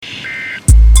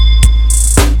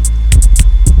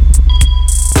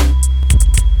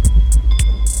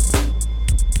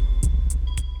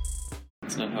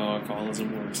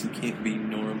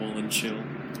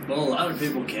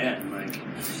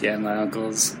My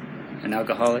uncle's an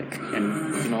alcoholic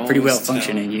and pretty well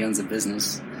functioning. He owns a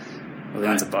business. Well, he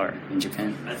owns a bar in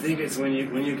Japan. I think it's when you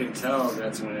can tell,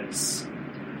 that's when it's,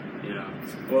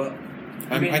 well...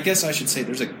 I guess I should say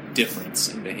there's a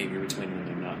difference in behavior between when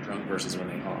they're not drunk versus when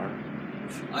they are.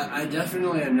 I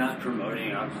definitely am not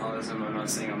promoting alcoholism. I'm not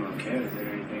saying I'm okay with it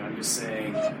or anything. I'm just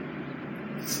saying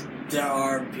there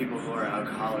are people who are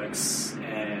alcoholics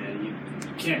and you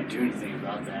can't do anything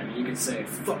about that. I mean, you can say,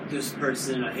 fuck this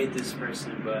person, I hate this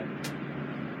person, but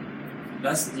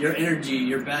that's your energy,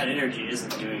 your bad energy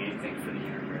isn't doing anything for the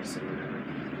universe or whatever.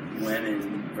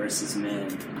 Women versus men.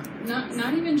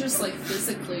 Not even just like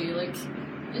physically, like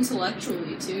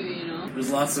intellectually too, There's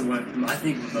lots of women. I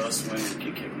think most women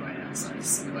could kick my ass,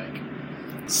 honestly.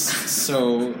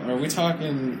 So,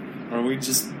 are we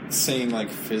just saying like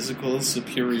physical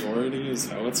superiority? Is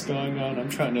that what's going on? I'm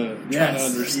trying to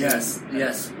understand.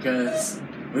 Yes, because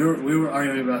we were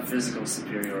arguing about physical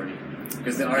superiority.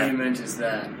 Because the argument is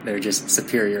that they're just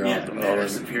superior. Yeah, men are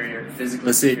superior,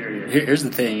 physically superior. Here's the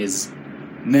thing: is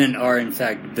men are in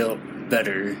fact built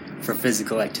better for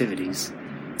physical activities.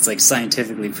 It's like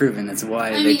scientifically proven. That's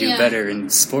why they do better in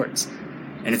sports.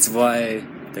 And it's why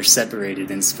they're separated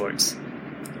in sports.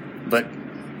 But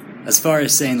as far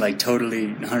as saying like totally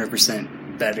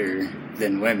 100% better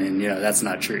than women, that's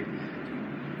not true.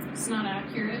 It's not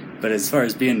accurate. But as far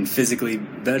as being physically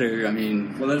better, I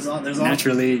mean, there's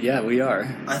naturally, we are.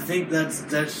 I think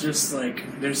that's just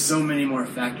like, there's so many more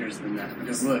factors than that.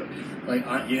 Because look, like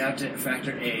you have to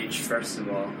factor age, first of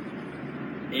all.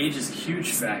 Age is a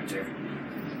huge factor.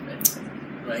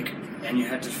 And you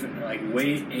have to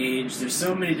weight, age. There's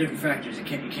so many different factors. You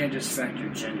can't just factor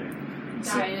gender.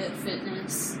 Diet,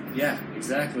 fitness. Yeah,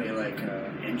 exactly.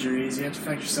 Injuries. You have to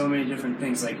factor so many different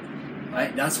things.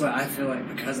 That's why I feel like,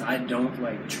 because I don't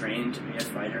train to be a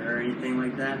fighter or anything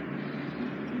like that.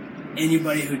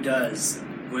 Anybody who does,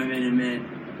 women and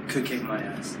men, could kick my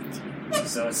ass.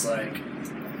 So it's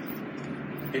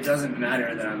it doesn't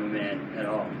matter that I'm a man at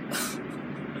all.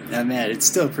 Now, man, it's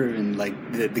still proven,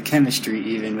 the chemistry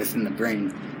even within the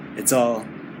brain, it's all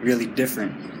really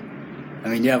different. I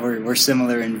mean, we're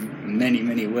similar in many,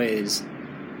 many ways,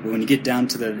 but when you get down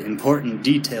to the important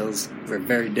details, we're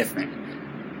very different.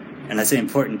 And I say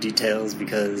important details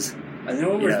because... I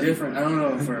know we're different. I don't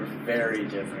know if we're very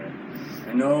different.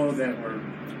 I know that we're...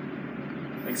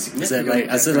 I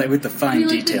said with the fine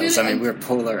details. We're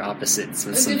polar opposites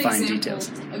with some fine details.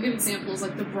 A good example is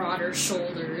the broader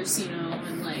shoulders,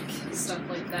 and stuff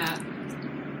like that.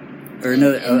 Or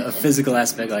a physical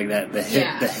aspect like that. The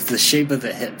hip, the shape of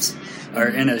the hips are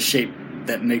in a shape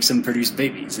that makes them produce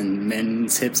babies, and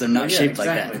men's hips are not shaped like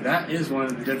that. That is one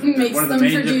of the different. Makes one of them the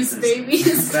main produce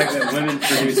babies. The fact that women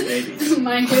produce babies.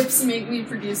 My hips make me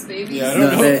produce babies. Yeah, I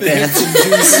don't know if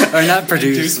they or not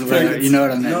produce. You know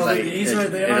what I meant? No,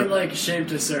 they are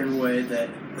shaped a certain way that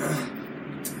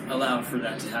allow for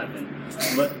that to happen.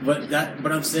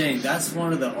 But I'm saying that's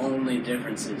one of the only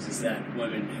differences is that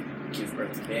women give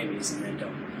birth to babies and men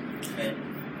don't.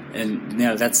 And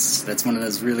that's one of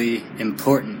those really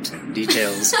important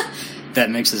details that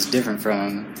makes us different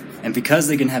from them. And because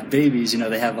they can have babies,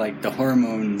 they have the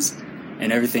hormones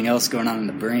and everything else going on in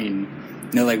the brain.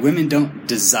 Women don't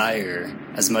desire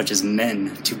as much as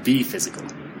men to be physical.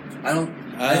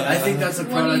 I think that's a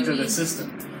product of the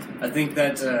system. I think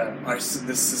that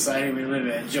the society we live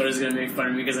in, Jonah's going to make fun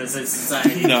of me because I said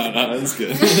society. No, that's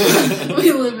good.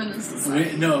 We live in a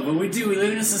society. But we do. We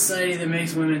live in a society that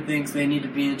makes women think they need to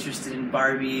be interested in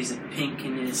Barbies and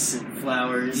pinkiness and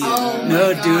flowers. Oh,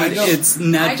 no, dude,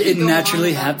 it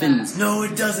naturally happens. No,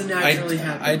 it doesn't naturally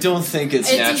happen. I don't think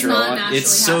it's natural. It's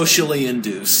socially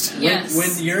induced. Yes.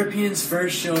 When Europeans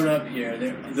first showed up here,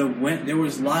 there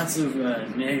was lots of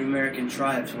Native American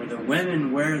tribes where the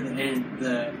women were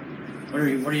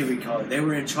what do we call it? They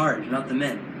were in charge, not the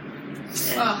men.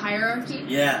 Hierarchy?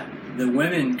 Yeah. The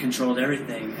women controlled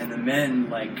everything, and the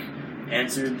men,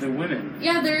 answered the women.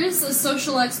 Yeah, there is a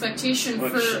social expectation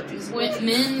for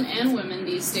men and women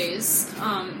these days.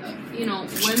 Women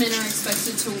are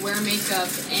expected to wear makeup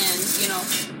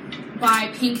and,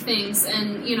 buy pink things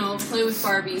and, play with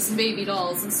Barbies and baby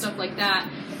dolls and stuff like that.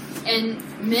 And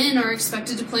men are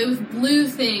expected to play with blue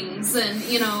things and,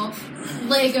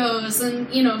 Legos and,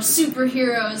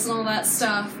 superheroes and all that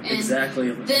stuff. And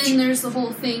exactly. Then there's the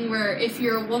whole thing where if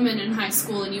you're a woman in high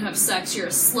school and you have sex, you're a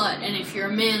slut. And if you're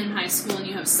a man in high school and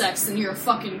you have sex, then you're a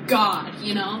fucking god,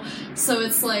 So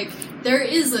it's there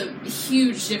is a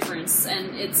huge difference,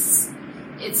 and it's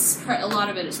a lot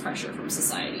of it is pressure from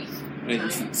society.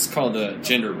 It's called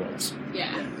gender roles.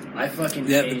 Yeah. I fucking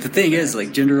but the thing is,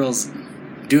 gender roles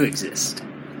do exist.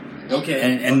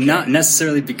 Okay. And not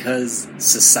necessarily because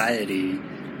society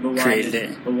created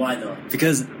it. But why though?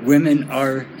 Because women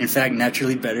are, in fact,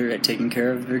 naturally better at taking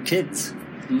care of their kids.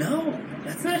 No,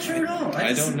 that's not true at all.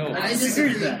 I don't know. I disagree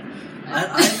with that.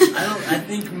 I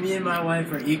think me and my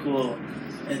wife are equal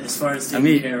as far as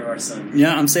taking care of our son.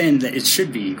 Yeah, I'm saying that it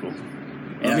should be equal.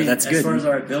 Yeah, that's good. As far as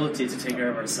our ability to take care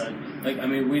of our son,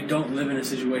 we don't live in a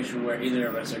situation where either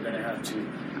of us are going to have to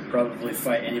probably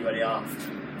fight anybody off,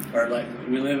 or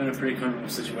we live in a pretty comfortable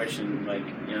situation.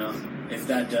 If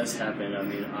that does happen,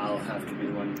 I'll have to be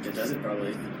the one that does it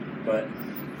probably, but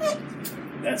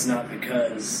that's not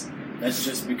because. That's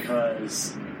just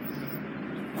because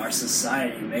our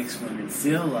society makes women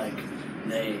feel like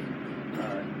they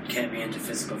can't be into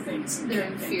physical things and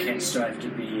can't strive to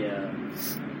be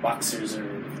boxers or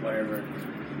whatever.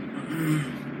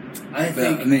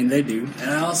 They do. And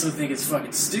I also think it's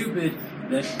fucking stupid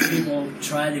that people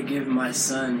try to give my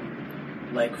son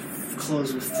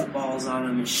clothes with footballs on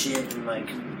them and shit,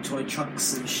 and toy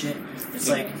trucks and shit. It's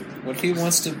what if he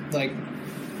wants to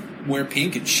wear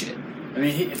pink and shit?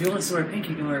 If he wants to wear pink,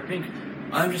 he can wear pink.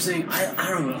 I'm just saying, I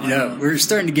don't know. No, we're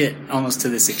starting to get almost to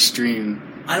this extreme.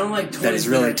 I don't like toys that is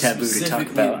really taboo to talk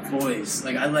about. Boys,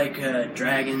 I like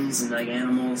dragons and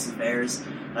animals and bears.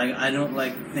 I don't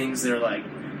like things that are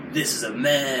this is a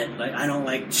man. I don't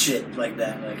like shit like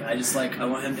that. I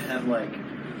want him to have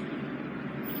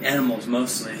animals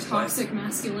mostly. Toxic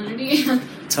masculinity.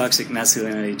 Toxic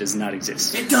masculinity does not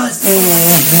exist. It does.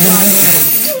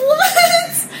 What?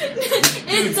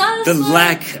 It does. The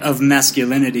lack of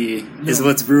masculinity is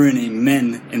what's ruining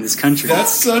men in this country.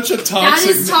 That's such a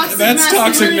toxic.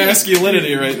 Toxic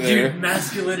masculinity right there. Dude,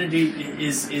 masculinity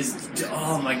is.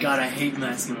 Oh my god, I hate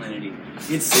masculinity.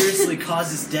 It seriously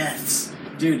causes deaths,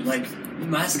 dude.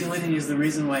 Masculinity is the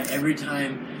reason why every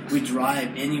time we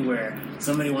drive anywhere,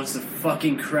 somebody wants to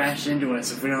fucking crash into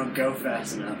us if we don't go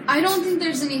fast enough. I don't think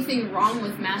there's anything wrong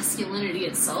with masculinity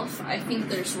itself. I think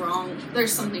there's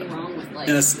something wrong with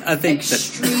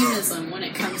extremism when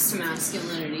it comes to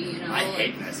masculinity. I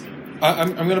hate masculinity.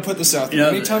 I'm going to put this out there.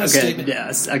 Anytime a statement.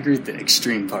 Yes, I agree with the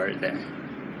extreme part there.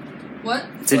 What?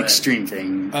 It's an extreme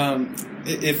thing.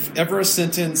 If ever a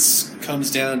sentence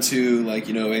comes down to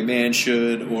a man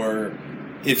should, or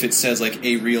if it says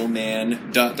a real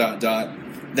man ...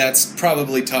 that's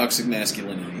probably toxic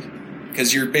masculinity,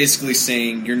 because you're basically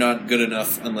saying you're not good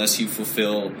enough unless you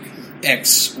fulfill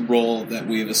X role that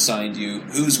we have assigned you.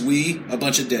 Who's we? A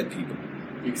bunch of dead people.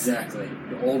 Exactly,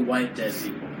 the old white dead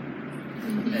people.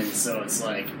 Mm-hmm. And so it's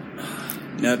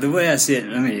no, the way I see it,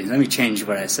 let me change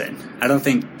what I said. I don't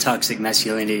think toxic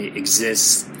masculinity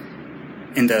exists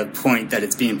in the point that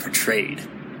it's being portrayed.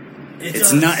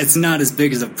 It's not as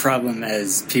big as a problem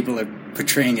as people are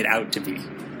portraying it out to be.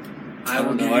 I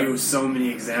will give you so many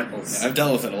examples. Yeah, I've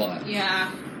dealt with it a lot.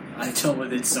 Yeah. I dealt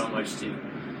with it so much too.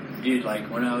 Dude,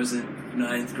 when I was in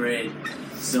 9th grade,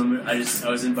 I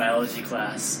was in biology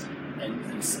class,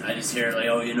 and I just hear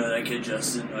that kid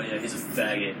Justin, oh yeah, he's a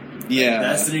faggot. Yeah.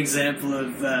 That's an example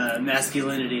of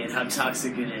masculinity and how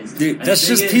toxic it is. Dude, that's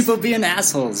just people being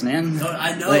assholes, man. No,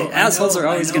 I know. Assholes are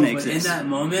always going to exist. In that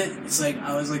moment, it's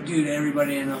I was dude,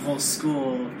 everybody in the whole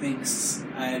school thinks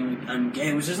I'm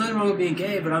gay, which there's nothing wrong with being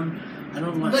gay, but I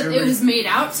don't want. But it was made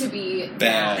out to be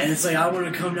bad, and it's I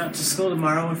want to come out to school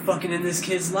tomorrow and fucking end this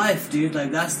kid's life, dude.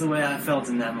 That's the way I felt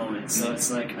in that moment. So it's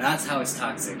that's how it's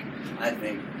toxic. I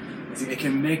think it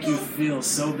can make you feel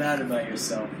so bad about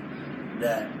yourself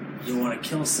that you want to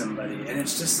kill somebody, and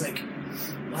it's just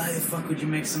why the fuck would you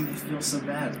make somebody feel so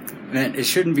bad? Man, it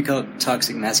shouldn't be called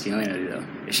toxic masculinity, though.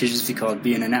 It should just be called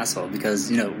being an asshole,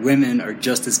 because, women are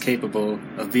just as capable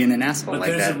of being an asshole like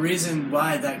that. But there's a reason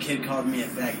why that kid called me a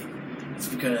faggot. It's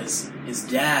because his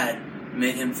dad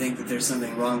made him think that there's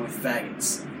something wrong with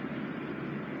faggots.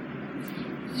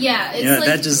 Yeah,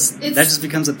 it's that just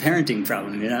becomes a parenting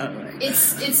problem,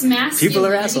 It's masculinity. People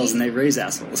are assholes and they raise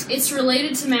assholes. It's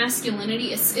related to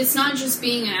masculinity. It's not just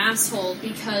being an asshole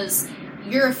because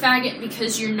you're a faggot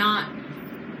because you're not,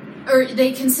 or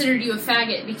they considered you a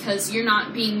faggot because you're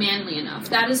not being manly enough.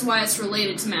 That is why it's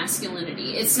related to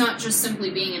masculinity. It's not just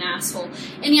simply being an asshole.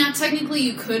 And yeah, technically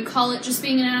you could call it just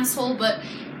being an asshole, but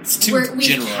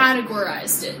we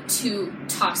categorized it to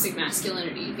toxic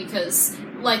masculinity because,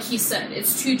 like he said,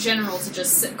 it's too general to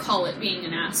just call it being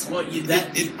an asshole. Well,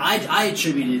 I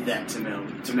attributed that to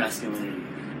masculinity.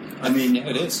 Yeah,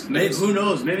 it is. Maybe, who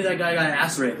knows? Maybe that guy got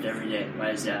ass raped every day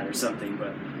by his dad or something.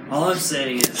 But all I'm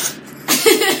saying is,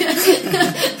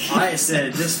 I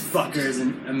said this fucker is a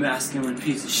masculine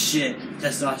piece of shit,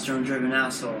 testosterone-driven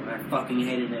asshole. I fucking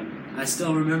hated him. I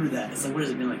still remember that. It's what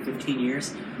has it been, 15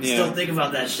 years? Yeah. Still think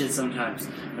about that shit sometimes.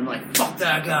 I'm fuck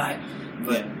that guy.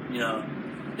 But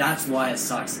that's why it's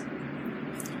toxic.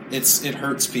 It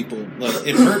hurts people. Like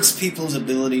it hurts people's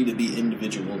ability to be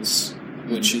individuals,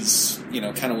 which is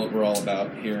kind of what we're all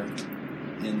about here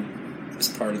in this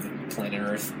part of the planet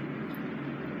Earth.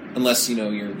 Unless you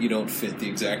don't fit the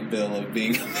exact bill of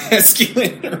being a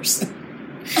masculine person.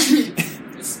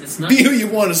 It's not. Be who you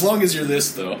want, as long as you're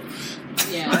this, though.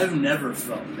 Yeah. I've never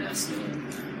felt masculine.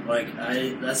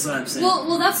 That's what I'm saying.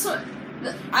 Well, that's what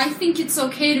I think. It's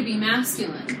okay to be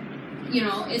masculine.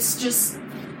 It's just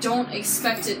don't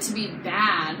expect it to be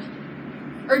bad,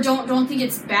 or don't think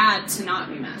it's bad to not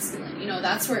be masculine.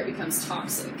 That's where it becomes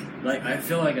toxic. I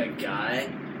feel like a guy,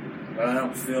 but I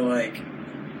don't feel like.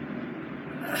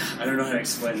 I don't know how to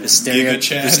explain this. The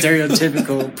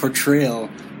stereotypical portrayal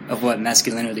of what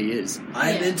masculinity is.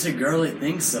 I'm into girly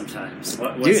things sometimes.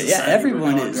 Dude, yeah,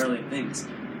 everyone is girly things.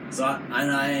 So I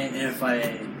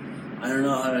don't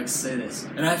know how to say this,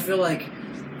 and I feel like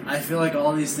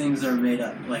all these things are made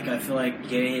up. I feel like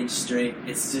gay and straight,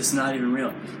 it's just not even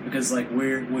real because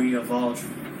we evolved.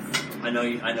 I know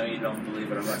you don't believe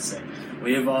what I'm about to say.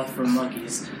 We evolved from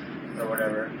monkeys or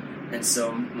whatever. And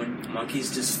so when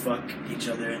monkeys just fuck each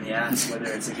other in the ass, whether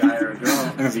it's a guy or a girl.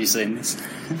 I remember you saying this.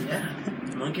 Yeah.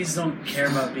 Monkeys don't care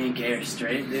about being gay or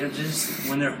straight. They're just,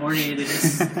 when they're horny,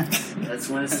 that's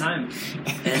when it's time.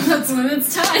 And that's when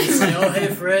it's time. They say, oh, hey,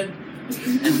 Fred.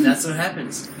 And that's what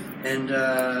happens. And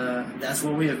that's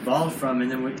what we evolved from. And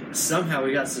then somehow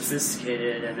we got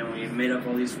sophisticated, and then we made up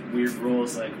all these weird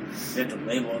rules, like we have to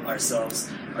label ourselves,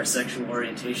 our sexual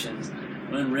orientations.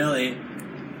 When really...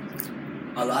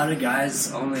 A lot of guys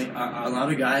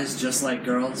just like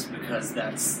girls because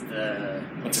that's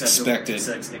what's expected.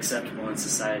 Acceptable in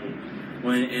society.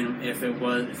 If there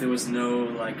was no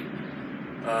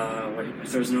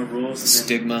rules,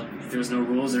 stigma. If there was no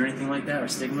rules or anything like that or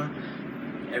stigma,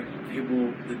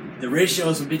 the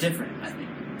ratios would be different. I think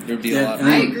there'd be a lot.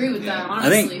 I agree with that.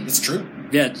 Honestly, I think it's true.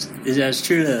 Yeah, it's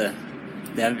true to.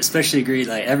 I especially agree.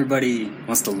 Everybody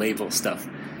wants to label stuff.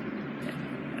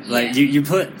 You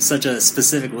put such a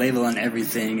specific label on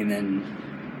everything, and then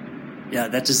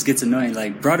that just gets annoying.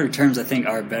 Broader terms, I think,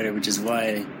 are better, which is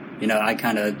why I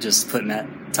kind of just put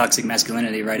toxic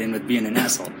masculinity right in with being an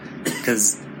asshole,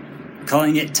 because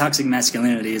calling it toxic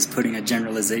masculinity is putting a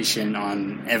generalization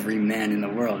on every man in the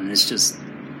world, and it's just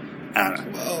I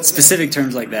don't know. Well, specific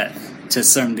terms like that to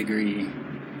some degree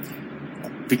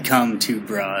become too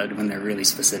broad when they're really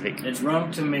specific. It's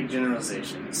wrong to make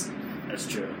generalizations. That's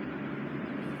true.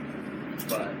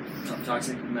 But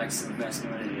toxic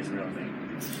masculinity is a real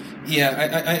thing.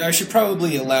 Yeah, I should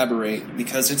probably elaborate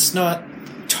because it's not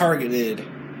targeted.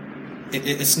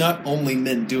 It's not only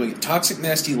men doing it. Toxic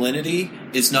masculinity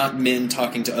is not men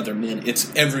talking to other men.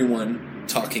 It's everyone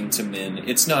talking to men.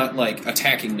 It's not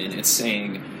attacking men. It's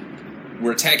saying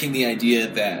we're attacking the idea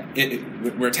that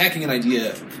we're attacking an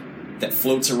idea that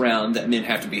floats around that men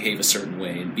have to behave a certain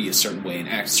way and be a certain way and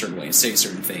act a certain way and say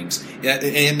certain things.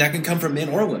 And that can come from men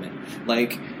or women.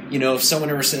 If someone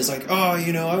ever says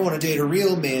I want to date a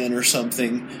real man or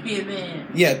something. Be a man.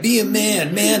 Yeah, be a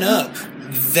man. Man up.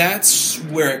 That's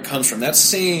where it comes from. That's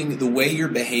saying the way you're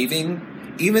behaving,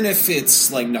 even if it's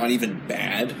not even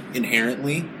bad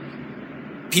inherently,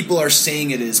 people are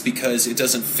saying it is because it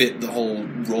doesn't fit the whole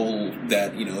role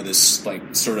that this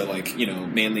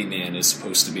manly man is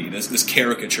supposed to be. This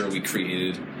caricature we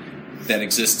created that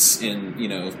exists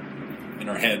in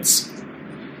our heads,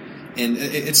 and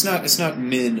it's not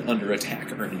men under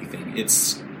attack or anything.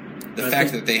 It's the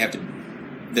fact that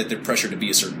they're pressured to be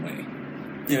a certain way.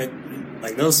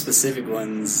 Those specific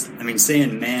ones. I mean,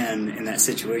 saying man in that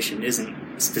situation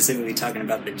isn't specifically talking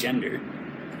about the gender.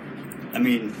 I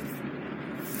mean,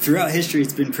 throughout history,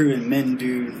 it's been proven men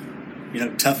do,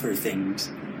 tougher things.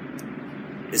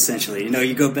 Essentially,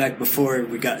 you go back before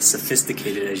we got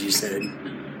sophisticated, as you said.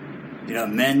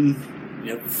 Men,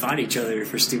 fought each other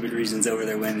for stupid reasons over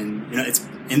their women. It's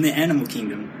in the animal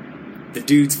kingdom. The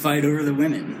dudes fight over the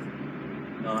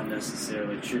women. Not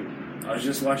necessarily true. I was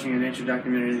just watching a nature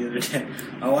documentary the other day.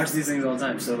 I watch these things all the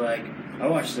time. So, I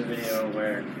watched a video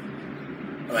where,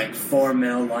 4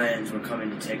 male lions were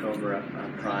coming to take over a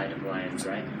pride of lions,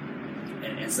 right?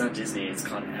 And it's not Disney. It's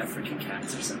called African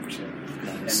Cats or some shit.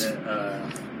 Nice.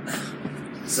 And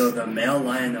so the male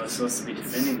lion that was supposed to be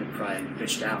defending the pride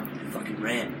bitched out and fucking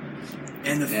ran.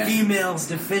 And the females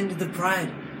defended the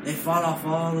pride. They fought off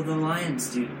all of the lions,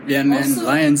 dude. Yeah,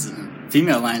 man.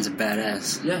 Female lions are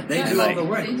badass. Yeah, they do all the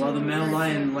work while the male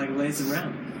lion lays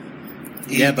around.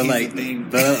 Yeah, but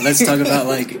let's talk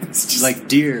about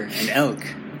deer and elk.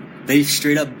 They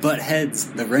straight up butt heads.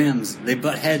 The Rams, they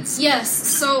butt heads. Yes,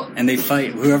 so... And they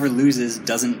fight. Whoever loses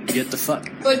doesn't get the fuck.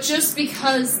 But just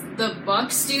because the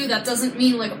Bucks do, that doesn't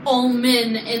mean, like, all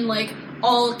men and, like,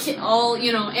 all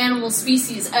animal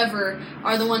species ever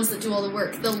are the ones that do all the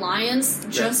work. The lions,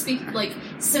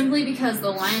 simply because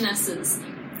the lionesses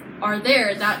are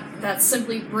there, that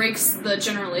simply breaks the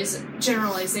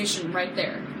generalization right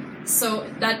there. So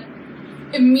that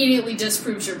immediately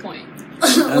disproves your point.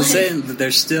 I was saying that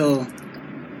they're still...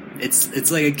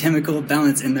 It's like a chemical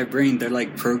balance in their brain. They're,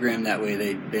 like, programmed that way.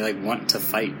 They like, want to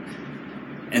fight.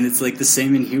 And it's, like, the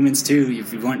same in humans, too.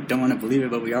 If you don't want to believe it,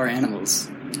 but we are animals.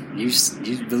 You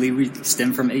believe we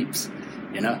stem from apes,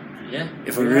 you know? Yeah.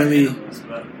 If we really... animals,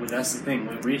 but that's the thing.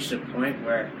 We've reached a point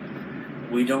where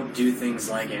we don't do things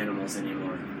like animals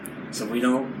anymore. So we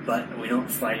don't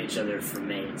fight each other for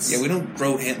mates. Yeah, we don't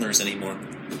grow antlers anymore.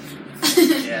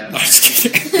 Yeah. I'm just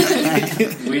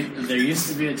kidding. There used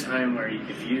to be a time where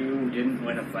if you didn't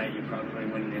win a fight, you probably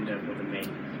wouldn't end up with a mate.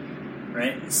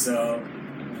 Right? So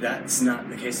that's not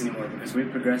the case anymore because we've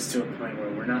progressed to a point where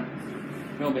we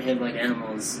don't behave like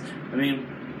animals. I mean,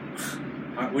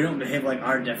 we don't behave like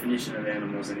our definition of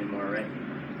animals anymore, right?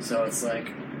 So it's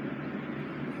like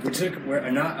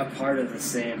we're not a part of the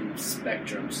same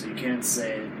spectrum, so you can't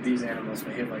say these animals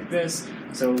behave like this,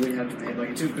 so we have to behave like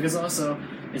it too. Because also,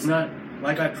 it's not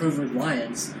like I proved with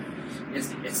lions.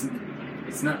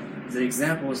 It's not the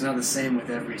example is not the same with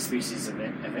every species of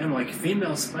animal. Like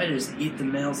female spiders eat the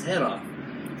male's head off.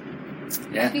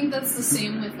 Yeah. I think that's the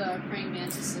same with praying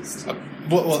mantises too.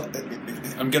 Well,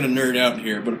 I'm going to nerd out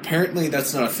here, but apparently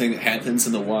that's not a thing that happens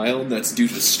in the wild. That's due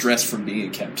to stress from being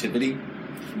in captivity.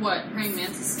 What? Praying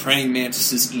mantises? Praying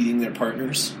mantises eating their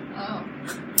partners. Oh.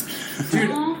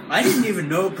 Dude, I didn't even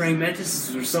know praying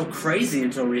mantises were so crazy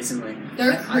until recently.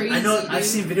 They're crazy. I know. Dude. I've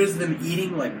seen videos of them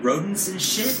eating like rodents and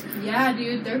shit. Yeah,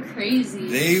 dude, they're crazy.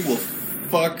 They will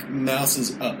fuck mice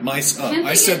up. Can't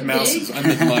I said mouses. big? I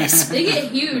meant mice. They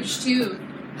get huge too.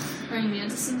 Praying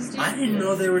mantises, dude. I didn't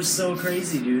know they were so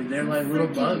crazy, dude. They're like little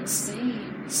bugs.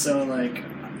 Insane. So like,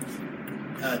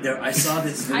 I saw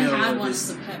this I video. had of one this,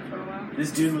 as a pet for a while.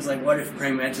 This dude was like, "What if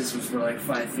praying mantises were like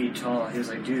 5 feet tall?" He was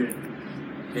like, "Dude,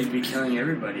 they'd be killing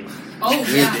everybody." Oh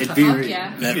yeah, It'd be fuck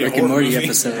yeah. that It'd be a Rick and Morty horror movie.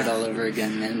 episode all over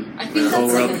again, man. I think Where the whole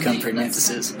that's world like a become thing. praying That's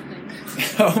mantises. kind of a thing.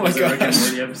 Oh my Was it Rick and gosh.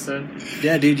 Morty episode?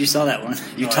 Yeah, dude, you saw that one.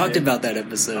 You Oh, I talked did? about that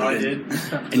episode. Oh, I and-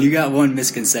 did. And you got one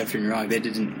misconception wrong.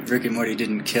 Rick and Morty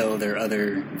didn't kill their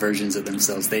other versions of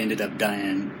themselves. They ended up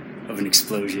dying of an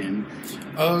explosion.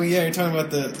 Oh yeah, you're talking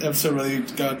about the episode where they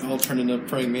got all turned into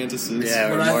praying mantises. Yeah.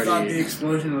 But or I Morty. thought the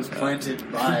explosion was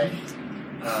planted by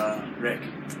Rick.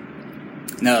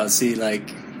 No, see, like,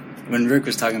 when Rick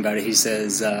was talking about it, he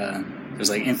says, there's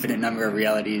like infinite number of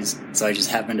realities, so I just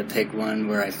happened to pick one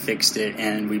where I fixed it,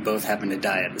 and we both happened to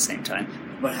die at the same time.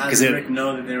 But how 'Cause did it- Rick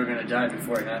know that they were going to die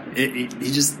before it happened? He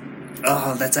just...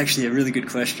 Oh, that's actually a really good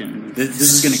question. This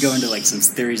is going to go into, like, some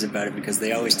theories about it, because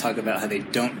they always talk about how they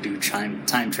don't do time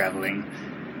traveling.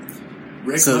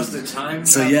 Rick So- must have time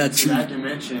so traveled yeah, to true. that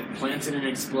dimension, planted an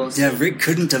explosive. Yeah, Rick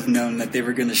couldn't have known that they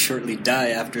were going to shortly die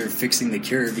after fixing the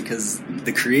cure, because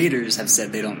the creators have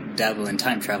said they don't dabble in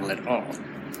time travel at all.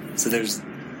 So there's...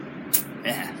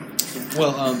 Yeah.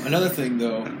 Well, another thing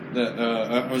though that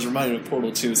I was reminded of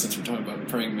Portal 2 since we're talking about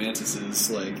praying mantises.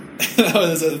 Like that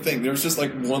was the other thing. There was just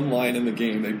like one line in the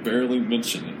game. They barely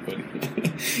mention it,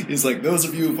 but he's like, "Those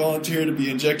of you who volunteer to be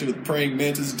injected with praying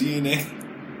mantis DNA,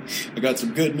 I got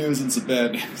some good news and some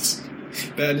bad news.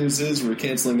 Bad news is we're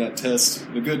canceling that test.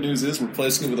 The good news is we're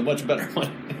replacing it with a much better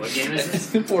one." What game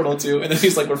is this? Portal 2, and then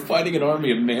he's like, "We're fighting an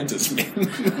army of mantis men."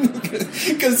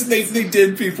 Because they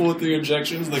did people with their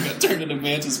injections, they got turned into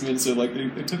mantis men, so like they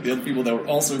took the other people that were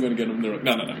also going to get them, they're like,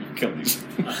 no, you kill these.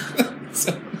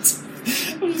 So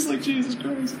I'm just like, Jesus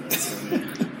Christ.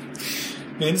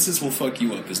 Mantises will fuck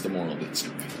you up is the moral of the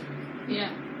story.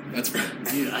 Yeah. That's right.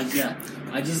 Dude,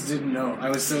 I just didn't know. I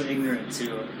was so ignorant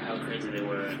to how crazy they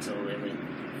were until lately.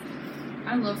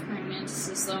 I love praying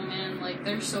mantises though, man. Like,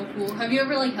 they're so cool. Have you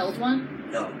ever, like, held one?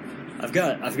 No. I've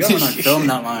got one on film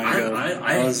not long ago.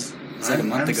 It's like a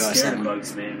month ago I I'm saw scared of one.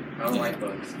 bugs, man. I don't like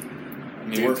bugs. I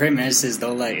mean, Dude, praying mantises,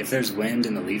 they'll like, if there's wind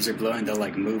and the leaves are blowing, they'll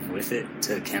like move with it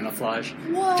to camouflage.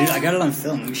 What? Dude, I got it on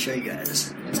film. Let me show you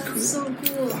guys. That's That's cool. so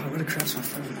cool. Oh, where the crap's my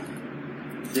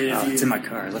phone? Dude, Oh, it's in my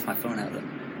car. I left my phone out though.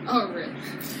 Oh, rip.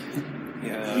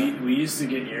 Yeah. we used to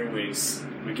get earwigs.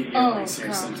 We get Oh, earwigs here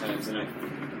God. sometimes, and I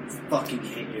fucking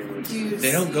hate earwigs. Dude.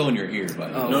 They don't go in your ear, by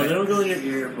the way. Oh. No, they don't go in your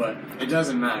ear, but it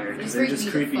doesn't matter They because they're freak just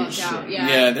me creepy the as fuck shit. out. Yeah.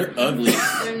 Yeah, they're ugly.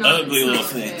 They're not, ugly it's little not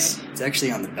okay. things. It's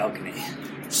actually on the balcony.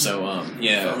 So,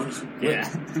 yeah. Yeah.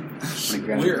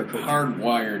 We're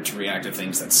hardwired to react to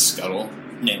things that scuttle,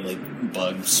 namely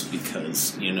bugs,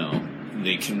 because, you know,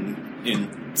 they can,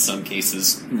 in some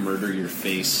cases, murder your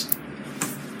face.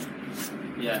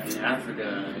 Yeah, in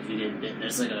Africa, if you get bit,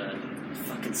 there's like a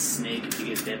fucking snake. If you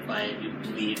get bit by it, you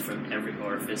bleed from every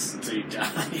orifice until you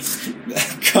die.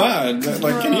 God,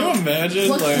 like, can you imagine?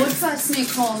 What's that snake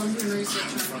called in your research? I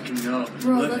fucking know.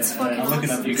 Bro, that's fucking I'll look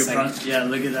it up. awesome. You can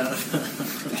look it up.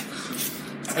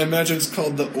 I imagine it's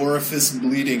called the orifice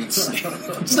bleeding snake.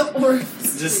 The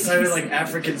orifice. Just type it like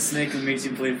African snake that makes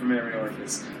you bleed from every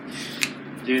orifice.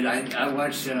 Dude, I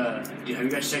watched. Have you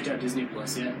guys checked out Disney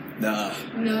Plus yet? Nah.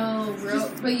 No,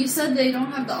 bro. But you said they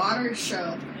don't have the otter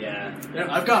show. Yeah,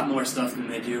 I've got more stuff than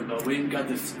they do, but we got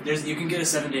you can get a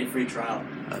 7-day free trial.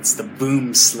 It's the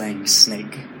boom slang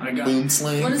snake. I got Boom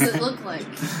slang. What does it look like?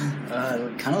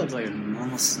 It kind of looks like a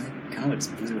normal snake. Kind of looks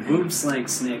blue. boom slang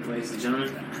snake, ladies and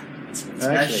gentlemen.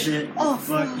 That Actually- shit. Oh,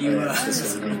 fuck you up. That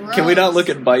is gross. Can we not look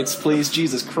at bites, please?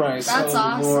 Jesus Christ. That's oh,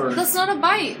 awesome. Lord. That's not a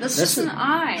bite. That's just an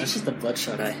eye. That's just a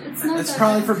bloodshot eye. It's not It's that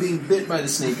probably bad. for being bit by the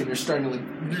snake and you're starting to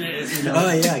like. You know.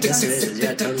 Oh yeah, I guess it is.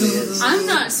 Yeah, it totally is. I'm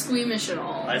not squeamish at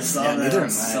all. I saw Yeah, that neither on am I.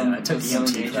 some I took some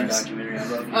EMT nature class. documentary. I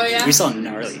love Oh, yeah? We saw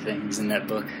gnarly things in that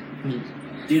book.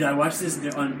 Dude, I watched this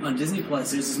on Disney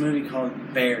Plus. There's this movie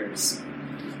called Bears,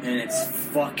 and it's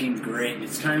fucking great.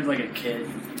 It's kind of like a kid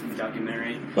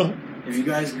documentary. Oh. If you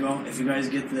guys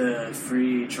get the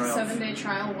free trial 7-day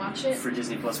trial, watch it. for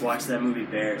Disney Plus, watch that movie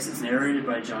Bears. It's narrated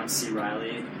by John C.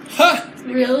 Reilly. Ha!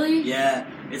 Really? Yeah,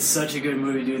 it's such a good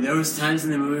movie, dude. There was times in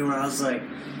the movie where I was like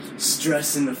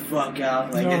stressing the fuck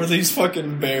out. Like, Or these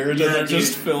fucking bears Yeah, that they're dude.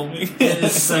 just filming. it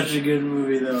is such a good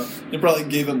movie, though. They probably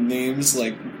gave them names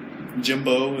like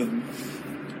Jimbo and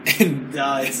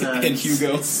It's and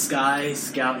Hugo. It's Sky,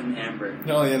 Scout, and Amber.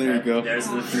 Oh yeah, there you go. There's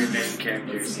the three main That's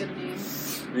characters. a good name.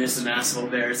 There's some asshole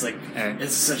bears. Like, Alright.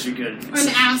 it's such a good. Or an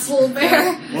asshole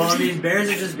bear. Well, I mean, bears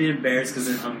are just being bears because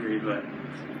they're hungry, but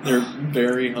They're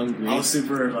very hungry. I was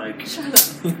super like. Shut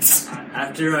up.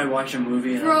 After I watch a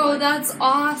movie, and Bro, I'm, like, that's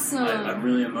awesome. I'm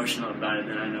really emotional about it,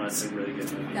 then I know it's a really good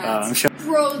movie. I'm sure.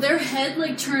 Bro, their head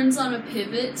like turns on a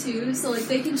pivot too, so like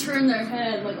they can turn their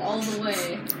head like all the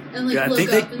way and like Yeah,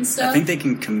 look up and stuff. I think they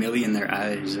can chameleon their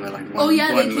eyes, or like one, Oh,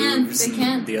 yeah, one they can. moves They and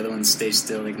can. the other one stays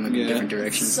still. They can look Yeah. in different It's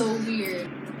directions. so weird.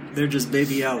 They're just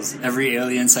baby owls. Every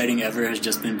alien sighting ever has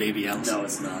just been baby owls. No,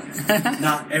 it's not.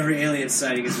 Not every alien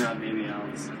sighting is not baby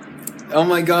owls. Oh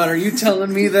my god, are you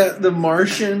telling me that The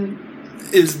Martian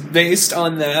is based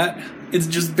on that? It's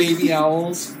just baby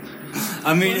owls?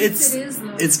 I mean, What it's if it is,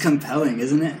 though? it's compelling,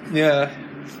 isn't it? Yeah.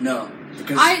 No,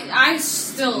 because I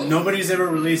still nobody's ever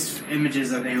released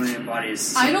images of alien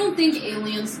bodies. I don't think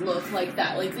aliens look like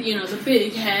that. Like, you know, the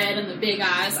big head and the big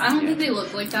eyes. I don't think they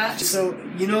look like that. So,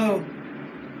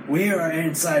 we are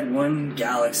inside one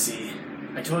galaxy.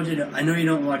 I told you, I know you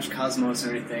don't watch Cosmos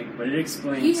or anything, but it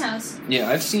explains. He has. Yeah,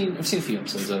 I've seen a few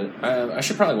episodes of it. I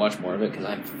should probably watch more of it because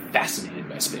I'm fascinated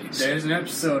by space. There's an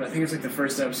episode, I think it's like the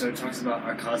first episode, talks about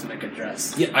our cosmic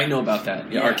address. Yeah, I know about that.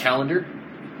 Yeah, our Yeah. calendar.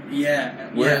 Yeah.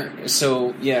 Where?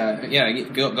 So yeah.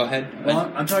 Go ahead.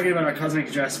 Well, I'm talking about our cosmic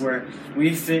address where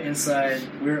we fit inside.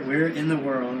 We're in the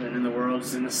world, and in the world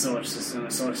is in the solar system.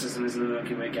 The solar system is in the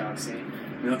Milky Way galaxy.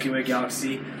 The Milky Way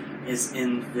galaxy is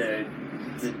in the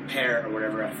pair or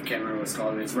whatever. I can't remember what it's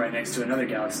called. It's right next to another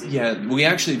galaxy. Yeah, we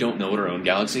actually don't know what our own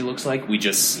galaxy looks like. We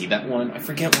just see that one. I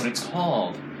forget what it's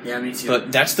called. Yeah, me too.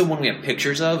 But that's the one we have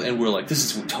pictures of, and we're like, this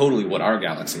is totally what our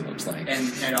galaxy looks like.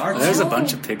 and our There's a Oh.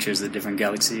 bunch of pictures of different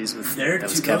galaxies that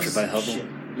was captured by Hubble.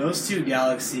 Those two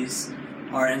galaxies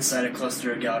are inside a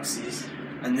cluster of galaxies,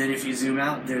 and then if you zoom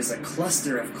out, there's a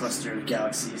cluster of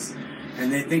galaxies,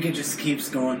 and they think it just keeps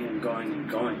going and going and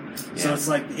going. So Yeah. it's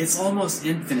like it's almost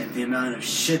infinite the amount of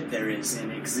shit there is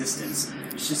in existence.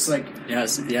 It's just like Yeah,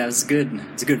 it's good.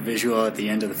 It's a good visual at the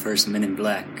end of the first Men in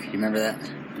Black. You remember that?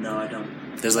 no, I don't.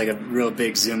 There's like a real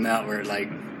big zoom out where it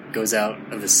like goes out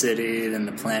of the city, then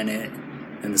the planet,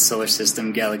 then the solar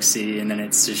system, galaxy, and then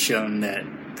it's just shown that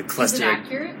the Is it cluster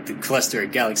accurate?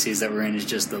 of galaxies that we're in is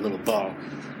just a little ball.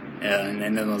 And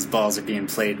then those balls are being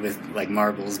played with like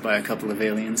marbles by a couple of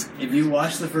aliens. If you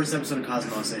watch the first episode of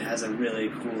Cosmos, it has a really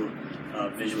cool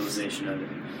visualization of it.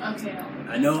 Okay.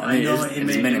 I know it's it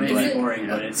may Men in be Black, boring,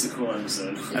 yeah. but it's a cool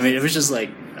episode. I mean, it was just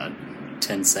like a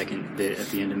 10-second bit at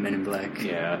the end of Men in Black.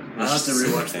 Yeah. I'll have to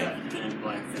rewatch that Men in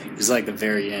Black thing. It's like the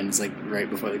very end. It's like right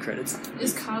before the credits.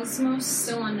 Is Cosmos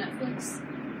still on Netflix?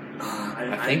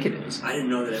 I think it is. I didn't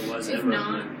know that it was If ever.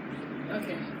 not,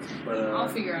 okay. But, I'll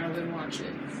figure out a way to watch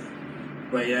it.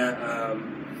 But yeah,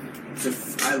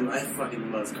 I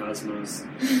fucking love Cosmos.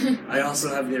 I also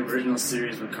have the original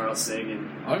series with Carl Sagan.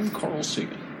 I'm Carl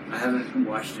Sagan. I haven't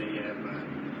watched it yet, but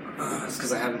it's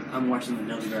because I'm watching the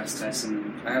Neil deGrasse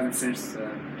Tyson. I haven't finished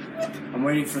I'm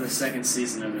waiting for the second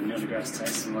season of the Neil deGrasse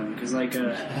Tyson one because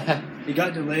he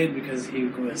got delayed because he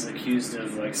was accused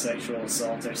of like sexual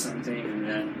assault or something, and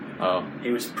then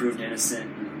he was proved innocent.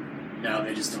 And now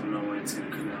they just don't know when it's going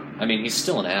to come out. I mean, he's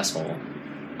still an asshole.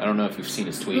 I don't know if you've seen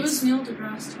his tweets. Who's Neil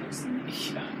deGrasse Tyson?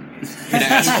 Yeah. An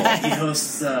asshole. He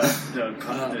hosts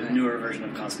the newer version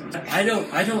of Cosmos.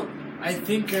 I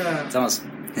think It's almost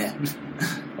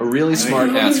A really smart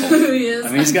asshole. He is. I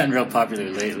mean, he's gotten real popular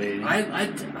lately.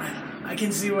 I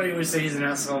can see why you would say he's an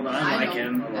asshole, but I like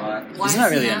him a lot. Why He's is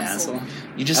not he really an asshole.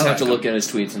 You just I have to like look at his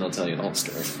tweets and they'll tell you the whole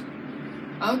story.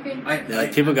 Okay.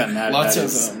 Like, people got mad Lots about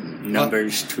of, his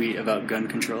numbers tweet about gun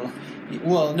control.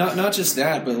 Well, not just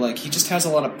that, but like he just has a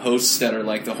lot of posts that are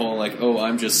like the whole like, oh,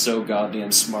 I'm just so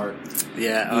goddamn smart.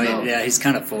 Yeah, You know. yeah, he's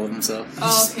kind of full of himself.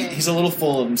 Oh, okay. He's a little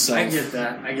full of himself. I get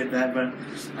that, but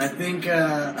I think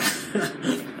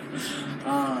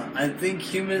I think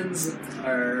humans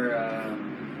are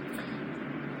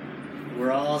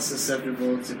we're all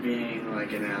susceptible to being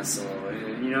like an asshole.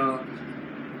 You know,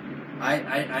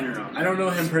 I don't know. I don't know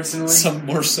him personally. Some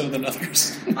more so than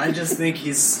others. I just think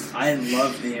I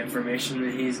love the information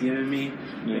that he's given me.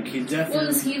 Like he definitely. Well,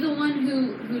 is he the one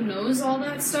who knows all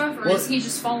that stuff, or is he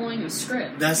just following a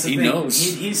script? That's the He thing. knows.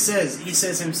 He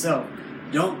says himself,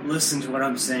 don't listen to what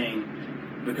I'm saying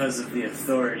because of the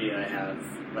authority I have.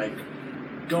 Like,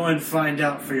 go and find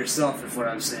out for yourself if what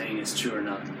I'm saying is true or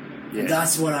not. Yeah.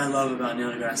 That's what I love about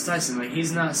Neil deGrasse Tyson. Like,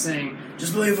 he's not saying,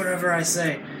 just believe whatever I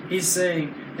say. He's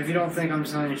saying, if you don't think I'm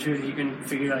telling the truth, you can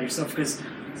figure it out yourself. Because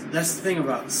that's the thing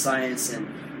about science and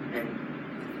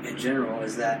in general,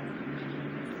 is that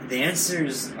the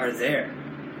answers are there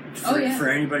for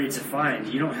anybody to find.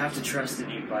 You don't have to trust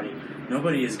anybody.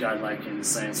 Nobody is godlike in the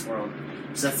science world,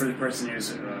 except for the person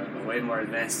who's way more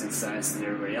advanced in science than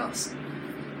everybody else.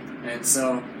 And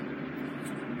so,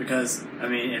 because, I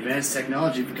mean, advanced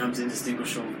technology becomes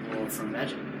indistinguishable from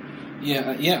magic.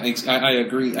 Yeah, I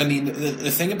agree. I mean,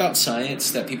 the thing about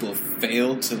science that people have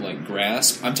failed to like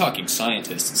grasp, I'm talking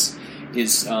scientists,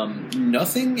 is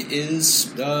nothing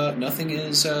is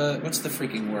what's the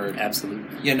freaking word? Absolute.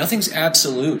 Yeah, nothing's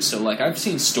absolute. So like I've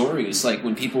seen stories like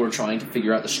when people were trying to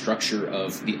figure out the structure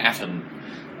of the atom.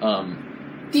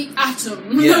 The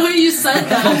atom. Yeah. You said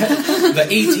that. The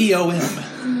ATOM.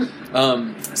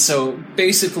 So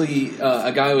basically,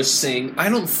 a guy was saying, I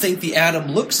don't think the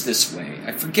atom looks this way.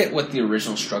 I forget what the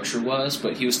original structure was,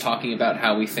 but he was talking about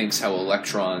how he thinks how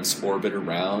electrons orbit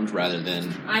around rather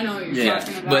than... I know what you're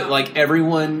talking about. But like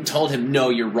everyone told him, no,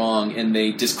 you're wrong, and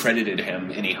they discredited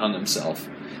him, and he hung himself.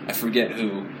 I forget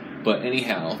who. But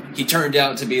anyhow, he turned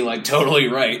out to be like totally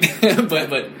right.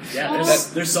 but yeah,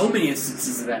 there's so many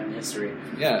instances of that in history.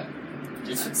 Yeah,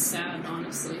 That's sad,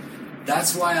 honestly.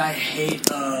 That's why I hate.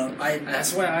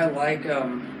 That's why I like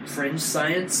fringe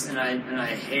science, and I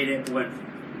hate it when.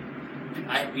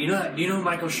 Do you know who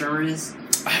Michael Shermer is?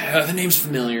 the name's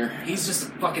familiar. He's just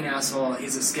a fucking asshole.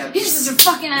 He's a skeptic. He's just a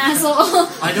fucking asshole.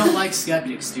 I don't like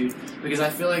skeptics, dude, because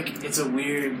I feel like it's a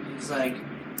weird. It's like.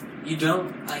 You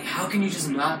don't, like, how can you just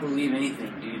not believe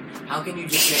anything, dude? How can you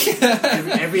just say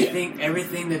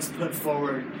everything that's put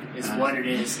forward is what it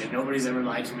is, and nobody's ever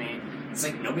lied to me? It's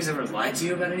like, nobody's ever lied to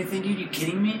you about anything, dude? You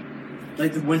kidding me?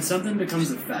 Like, when something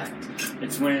becomes a fact,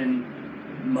 it's when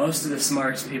most of the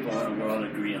smartest people in the world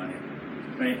agree on it,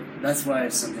 right? That's why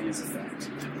something is a fact.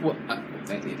 Well,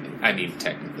 I mean,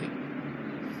 technically.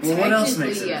 Well, what else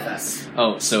makes it yes. a fact?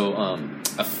 Oh, so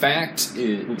a fact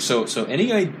is so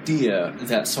any idea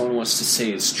that someone wants to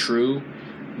say is true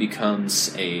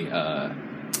becomes a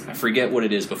I forget what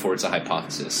it is before it's a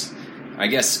hypothesis. I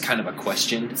guess kind of a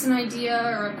question. It's an idea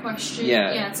or a question.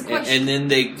 Yeah, It's a question. And then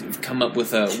they come up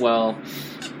with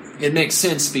it makes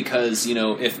sense because, you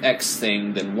know, if X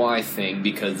thing, then Y thing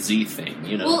because Z thing,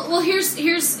 you know. Well, here's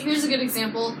a good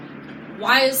example.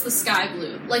 Why is the sky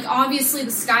blue? Like, obviously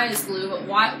the sky is blue, but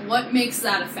what makes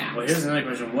that a fact? Well, here's another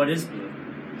question. What is blue?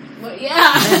 Well,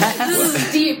 yeah, this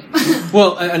is deep.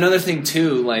 Well, another thing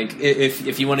too, like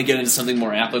if you want to get into something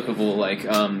more applicable, like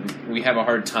we have a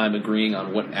hard time agreeing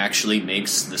on what actually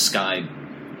makes the sky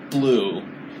blue.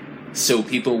 So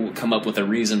people will come up with a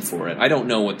reason for it. I don't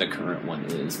know what the current one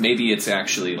is. Maybe it's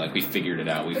actually like we figured it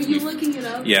out. Are you looking it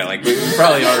up? Yeah, like we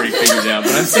probably already figured it out.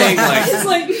 But I'm saying It's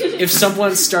like if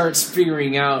someone starts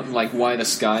figuring out like why the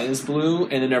sky is blue,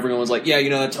 and then everyone's like, yeah, you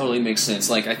know, that totally makes sense.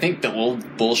 Like I think the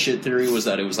old bullshit theory was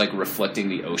that it was like reflecting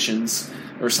the oceans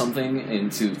or something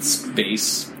into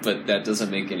space, but that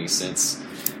doesn't make any sense.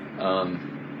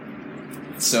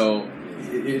 So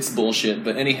it's bullshit.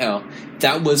 But anyhow,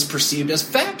 that was perceived as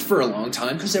fact for a long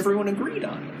time because everyone agreed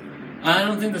on it. I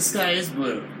don't think the sky is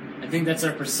blue. I think that's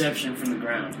our perception from the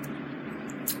ground.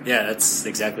 Yeah, that's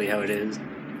exactly how it is.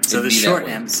 So It'd the be short that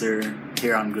way. answer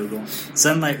here on Google: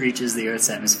 sunlight reaches the Earth's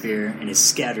atmosphere and is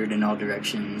scattered in all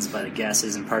directions by the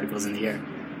gases and particles in the air.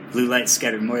 Blue light is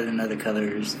scattered more than other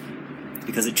colors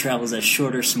because it travels at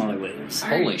shorter, smaller waves.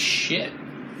 Holy shit.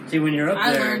 See, when you're up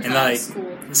I there, learned And that like, at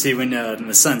school. see when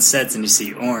the sun sets and you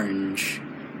see orange,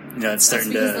 it's That's starting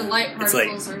because to. the light it's like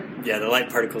particles are the light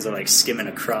particles are like skimming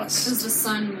across because the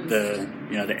sun moves.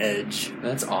 the edge.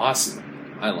 That's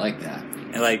awesome. I like that.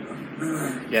 And like,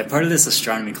 yeah, part of this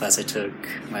astronomy class I took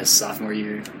my sophomore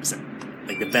year, was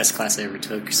like the best class I ever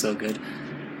took. So good.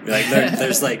 Like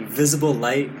there's like visible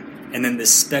light, and then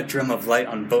this spectrum of light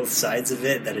on both sides of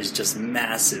it that is just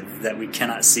massive that we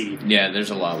cannot see. Yeah,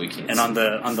 there's a lot we can't And see.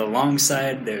 on the long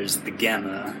side, there's the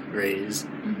gamma rays.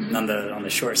 Mhm. And on the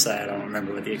short side, I don't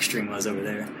remember what the extreme was over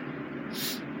there.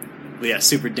 But yeah,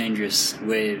 super dangerous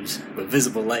waves. But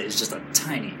visible light is just a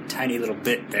tiny, tiny little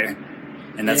bit there,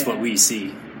 and that's what Yeah. we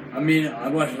see. I mean, I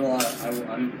watch a lot.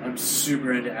 I'm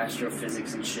super into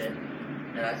astrophysics and shit,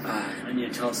 and I need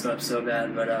a telescope so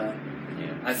bad. But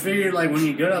I figured like when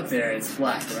you go up there, it's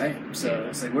black, right? So Yeah.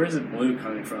 it's like, where's the blue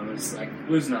coming from? It's like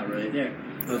blue's not really there.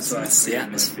 That's, what I that's the figured,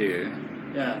 atmosphere.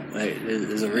 Yeah. Like,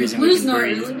 there's a reason we Blue's can not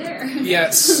breathe. really there. Yeah,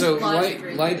 so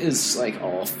Logically. light is like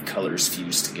all colors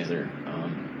fused together,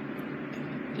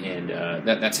 and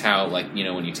that's how, like,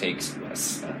 when you take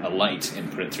a light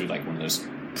and put it through like one of those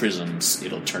prisms,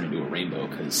 it'll turn into a rainbow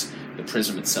because the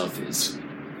prism itself is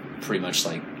pretty much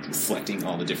like reflecting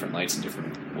all the different lights in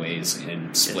different ways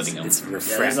and splitting them. It's Yeah,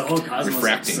 there's a whole cosmos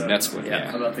Refracting, episode that's what.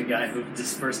 Yeah, about the guy who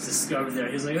first discovered there.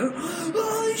 He's like, oh,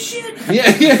 holy shit! yeah.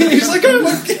 He's like, I'm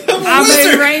a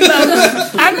wizard. rainbow.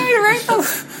 I made a rainbow.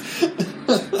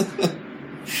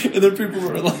 And then people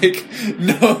were like,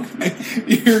 "No,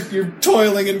 you're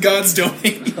toiling in God's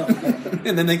domain,"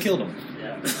 and then they killed him.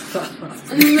 Yeah,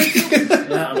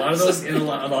 a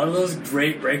lot of those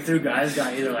great breakthrough guys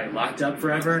got either like locked up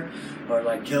forever or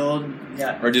like killed.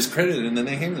 Yeah, Or discredited, and then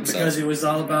they hanged because themselves. it was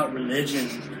all about religion.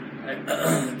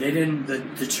 They didn't.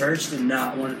 The church did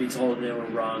not want to be told they were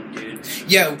wrong, dude.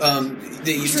 Yeah,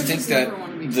 they used to think Churches that never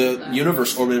want to be the told that.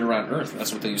 universe orbited around Earth.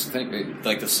 That's what they used to think,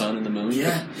 like the sun and the moon.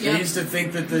 Yeah, Yeah. they used to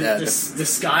think that the Yeah, the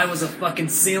sky was a fucking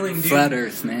ceiling, dude. Flat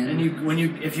Earth, man. And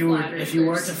if you Flat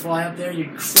were earthers. to fly up there,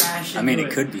 you'd crash. I mean,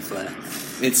 into it could be flat.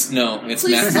 It's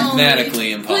Please tell mathematically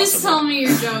me. impossible. Please tell me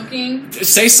you're joking.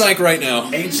 Say psych right now.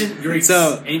 Ancient Greeks.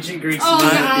 So- ancient Greeks. Oh knew my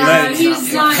that god, but-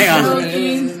 he's not hang on.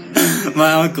 joking.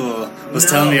 My uncle was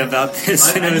telling me about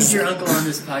this, and I it need was your uncle on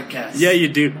this podcast. yeah, you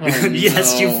do. Oh,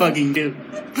 Yes, no. you fucking do.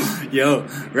 Yo,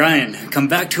 Ryan, come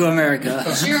back to America.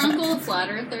 Is your uncle a flat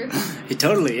earther? He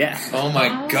totally, yeah. Oh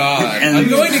my god! And- I'm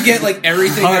going to get like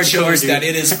everything that Hardcore, shows dude. that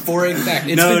it is for a fact.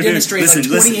 It's No, been dude, demonstrated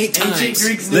listen, like 28 Ancient times.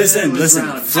 Greeks knew that it Listen, was listen.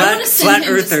 round. I Flat wanna send him to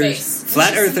earthers. space.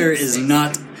 Flat Let's just earther send him to is space.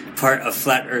 not part of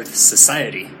Flat Earth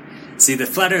Society. See, the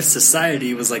Flat Earth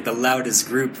Society was like the loudest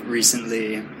group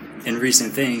recently in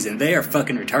recent things, and they are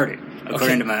fucking retarded, according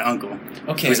Okay. to my uncle,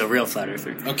 Okay. who's a real flat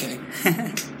earther. Okay.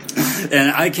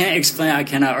 And I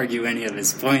cannot argue any of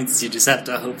his points. You just have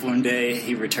to hope one day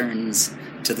he returns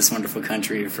to this wonderful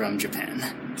country from Japan.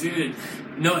 Dude,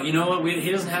 no, you know what?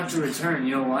 He doesn't have to return.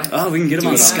 You know why? Oh, we can get him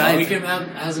on We Skype. can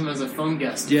have him as a phone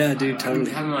guest. Yeah, dude, I totally.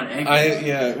 can have him on Egg.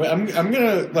 I'm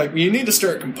gonna like. You need to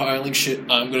start compiling shit.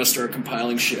 I'm gonna start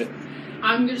compiling shit.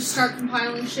 I'm gonna start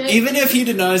compiling shit. Even if he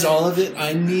denies all of it,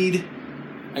 I need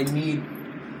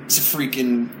to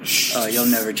freaking. Oh, you'll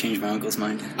never change my uncle's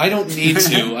mind. I don't need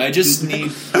to. I just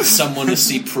need someone to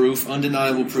see proof,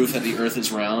 undeniable proof that the Earth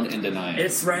is round, and deny it.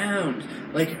 It's round.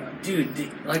 Like, dude,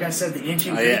 like I said, the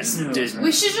ancient Oh, yeah, Greeks knew. dude.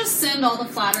 we should just send all the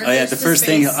flat earthers. Oh yeah, the to first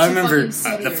thing space I to remember, fucking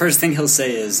study the it. first thing he'll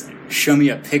say is, "Show me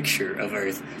a picture of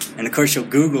Earth," and of course you'll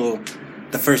Google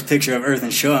the first picture of Earth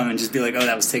and show him, and just be like, "Oh,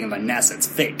 that was taken by NASA. It's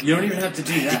fake." You don't even have to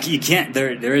do that. You can't.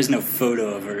 There is no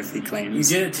photo of Earth. He You claims.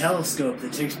 get a telescope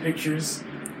that takes pictures,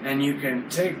 and you can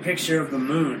take a picture of the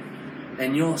moon,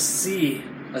 and you'll see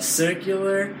a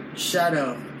circular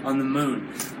shadow on the moon.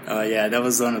 Oh yeah, that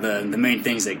was one of the main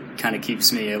things that kind of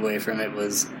keeps me away from it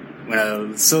was when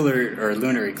a solar or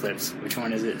lunar eclipse. Which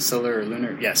one is it? Solar or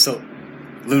lunar? Yeah,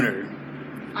 lunar.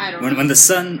 I don't know.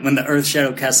 When the Earth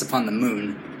shadow casts upon the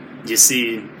moon, you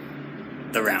see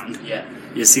the round. Yeah.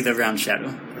 You see the round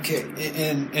shadow. Okay,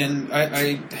 and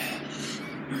I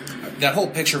that whole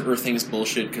picture of Earth thing is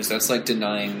bullshit because that's like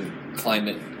denying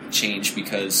climate change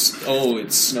because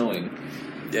it's snowing.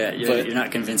 Yeah, But- you're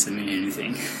not convincing me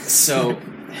anything. So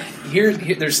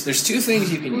there's two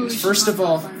things you can Ooh, we use. should First talk of about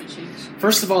all, climate change.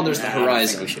 there's the I don't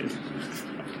horizon. think we should.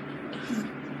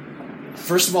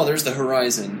 First of all, there's the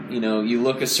horizon. You know, you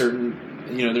look there's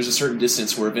a certain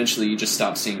distance where eventually you just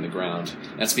stop seeing the ground.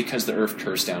 That's because the Earth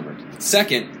curves downward.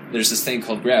 Second, there's this thing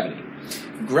called gravity.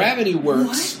 Gravity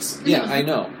works. What? Yeah, I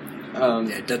know. Yeah,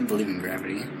 it doesn't believe in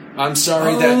gravity. I'm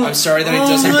sorry that it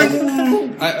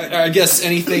doesn't. I guess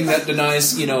anything that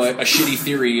denies, a shitty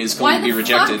theory is going Why to be the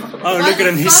rejected. fuck? Oh, Why look at the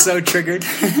him! He's fuck? so triggered.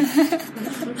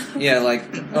 Yeah, like,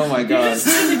 oh my god,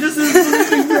 He just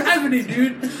isn't gravity,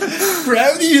 dude.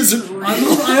 gravity isn't real.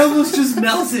 I almost just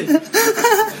melted.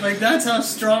 Like, that's how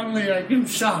strongly I am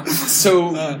shocked.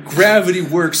 So gravity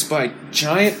works by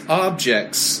giant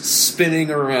objects spinning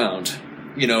around,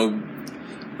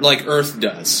 like Earth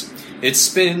does. It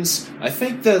spins, I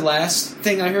think the last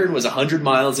thing I heard was 100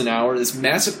 miles an hour. This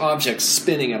massive object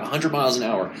spinning at 100 miles an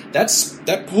hour.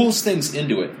 That pulls things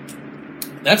into it.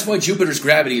 That's why Jupiter's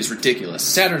gravity is ridiculous.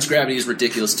 Saturn's gravity is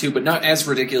ridiculous too, but not as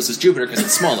ridiculous as Jupiter because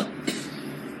it's smaller.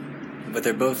 But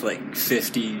they're both like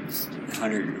 50,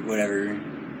 100, whatever,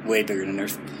 way bigger than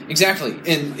Earth. Exactly.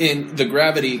 And the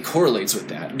gravity correlates with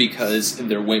that because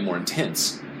they're way more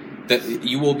intense. That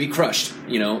you will be crushed,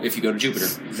 if you go to Jupiter.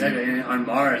 Exactly. And on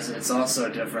Mars, it's also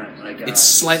different. Like It's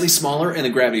slightly smaller and the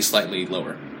gravity's slightly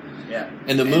lower. yeah.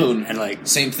 And the moon, and like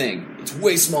same thing. It's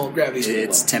way smaller, gravity's way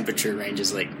its low. temperature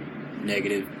ranges like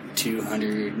negative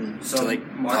 200 So to like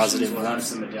Martians positive will have 1.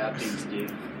 some adapting to do.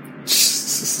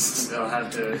 They'll have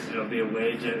to. It'll be a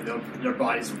way to. Their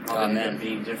bodies will probably end man. up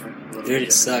being different. A little Dude, bit it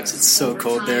different. sucks. It's so Over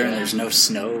cold there, time, and yeah. there's no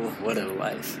snow. What a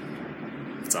life!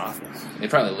 It's awful. They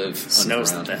probably live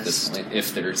Snow's underground the at this best. point,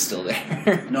 if they're still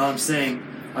there. No, I'm saying.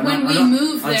 When we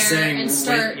move I'm there saying and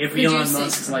start if Elon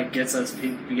producing- Musk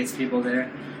gets people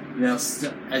there, they'll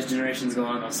as generations go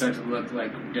on, they'll start to look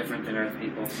like different than Earth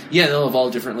people. Yeah, they'll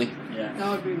evolve differently. Yeah. That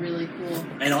would be really cool.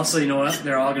 And also, you know what?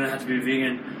 They're all gonna have to be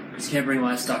vegan because you can't bring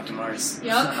livestock to Mars.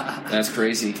 Yup. That's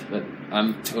crazy, but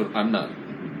I'm not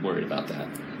worried about that.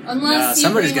 Unless you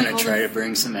somebody's bring, gonna like, all try the- to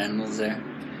bring some animals there.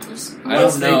 I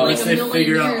don't know. Once Like they a million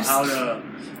figure out years. how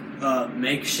to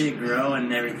make shit grow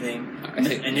and everything. I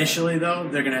think- Initially, though,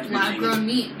 they're gonna have to be lab vegan. grown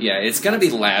meat. Yeah, it's gonna be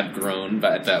lab grown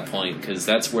at that point because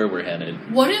that's where we're headed.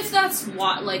 What if that's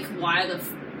why the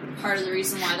part of the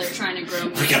reason why they're trying to grow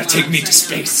meat? We gotta in take labs meat to right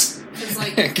space. now? It's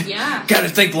like, yeah. Gotta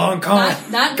think long, con.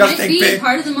 That Gotta might think be big.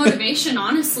 part of the motivation,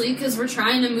 honestly, because we're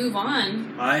trying to move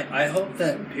on. I hope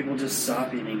that people just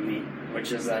stop eating meat,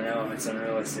 which is, I know, it's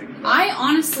unrealistic. But, I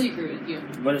honestly agree with you.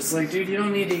 but it's like, dude, you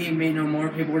don't need to eat meat no more.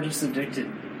 People are just addicted.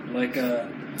 Like,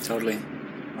 Totally.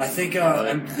 I think the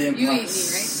You eat meat,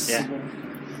 impossible,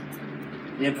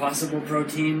 the Impossible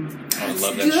protein. I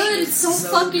love that Good, shit. it's so, So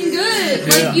fucking good.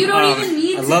 good. Like, you don't even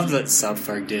need I to. love what South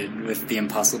Park did with the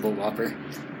Impossible Whopper.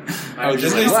 Oh,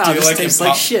 just did they Wow, do this like tastes a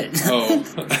like pop- shit.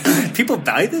 Oh. People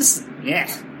buy this? Yeah.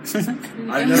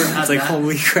 I've never had It's like, that.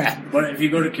 holy crap. But if you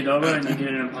go to Qdoba and you get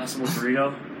an Impossible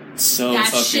burrito, So That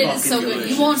fucking shit is so fucking good.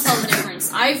 delicious. You won't tell the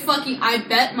difference. I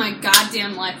bet my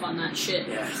goddamn life on that shit.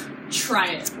 yeah. Try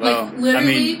it. Well, Like, literally. I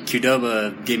mean,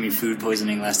 Qdoba gave me food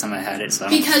poisoning last time I had it, so I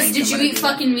don't Because think did I'm you gonna eat do that.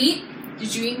 fucking meat?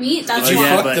 Did you eat meat? That's Did you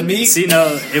why. fuck but the meat? See,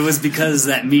 no, it was because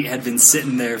that meat had been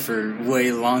sitting there for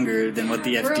way longer than what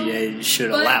the Bro, FDA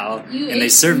should but allow, you and they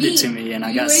ate served meat. it to me, and I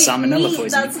You got ate salmonella meat. poisoning.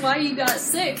 That's why you got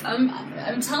sick.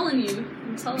 I'm telling you.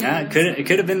 I'm telling Yeah, you. it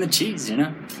could have been the cheese, you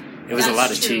know. It was a That's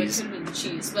lot of true. cheese. It could have been the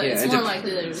cheese, but Yeah, it's it more dep-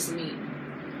 likely that it was the meat.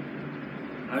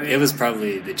 I mean, It was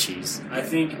probably the cheese. I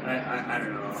think I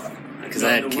don't know. 'Cause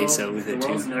I had queso with it, The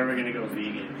world's too. never gonna go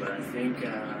vegan, but I think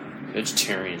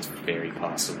Vegetarian's very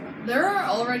possible. There are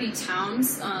already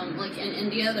towns, like in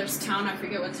India, there's a town, I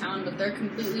forget what town, but they're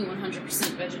completely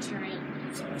 100% vegetarian.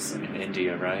 it's awesome. In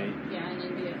India, right? Yeah, in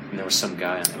India. And there was some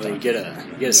guy on Well, you it. get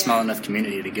a small enough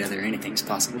community together, anything's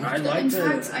possible. I'd In like to.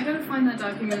 fact, I gotta find that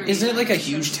documentary. Isn't it like a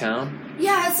huge town?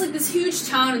 Yeah, it's like this huge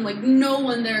town, and like no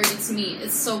one there eats meat.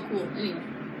 It's so cool. Anyway,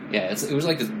 Yeah, it was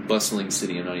like this bustling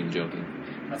city. I'm not even joking.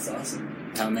 That's awesome.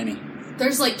 How many?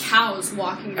 there's like cows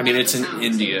walking around. I mean, it's the in town,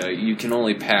 India. You can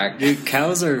only pack. Dude,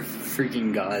 cows are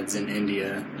freaking gods in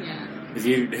India. So, yeah. If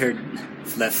you heard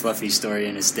that Fluffy story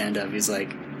in his stand-up, he's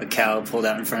like, a cow pulled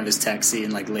out in front of his taxi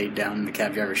and like laid down, and the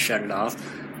cab driver shut it off,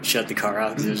 shut the car off,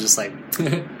 because it was just like,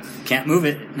 can't move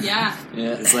it. Yeah,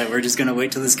 Yeah. It's like, we're just gonna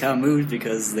wait till this cow moves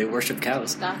because they worship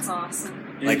cows. that's awesome.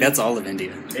 Like, that's all of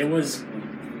India. It was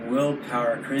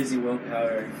willpower, crazy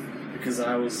willpower, because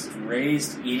I was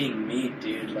raised eating meat,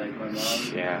 dude. Like my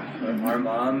mom. Yeah. Our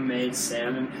mom made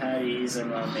salmon patties. Our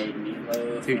mom made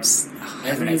meatloaf. Dude, I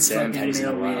haven't had salmon patties in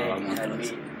a while. I want had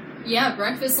those. meat. Yeah,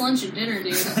 breakfast, lunch, and dinner,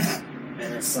 dude.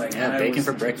 And it's like bacon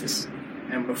for breakfast,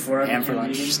 and before I ham for became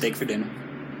lunch, vegan, steak for dinner.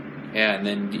 Yeah, and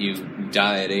then you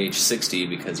die at age 60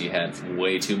 because you had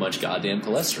way too much goddamn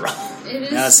cholesterol. It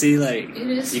is. Now, see, like, It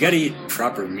is you gotta eat fucking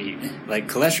proper meat. Like,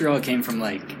 cholesterol came from,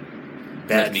 like,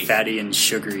 bad, Red meat. fatty, and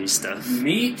sugary stuff.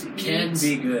 meat can Meat.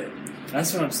 be good.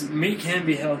 That's what I'm saying. Meat can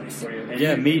be healthy for you. And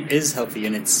Yeah, meat is healthy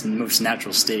in its most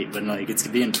natural state, but, like, it's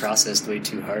being processed way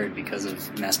too hard because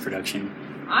of mass production.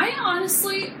 I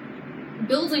honestly,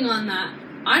 building on that,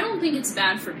 I don't think it's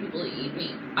bad for people to eat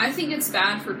meat. I think it's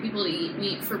bad for people to eat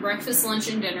meat for breakfast, lunch,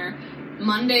 and dinner,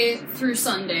 Monday through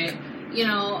Sunday. You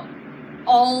know,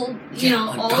 all all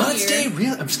God's year. Day,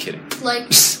 really? I'm just kidding.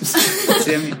 Like,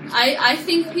 See, I mean, I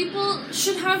think people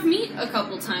should have meat a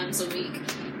couple times a week.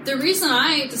 The reason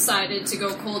I decided to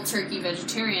go cold turkey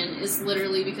vegetarian is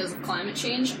literally because of climate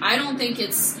change. I don't think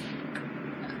it's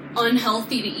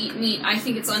unhealthy to eat meat. I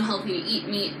think it's unhealthy to eat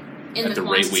meat in At the the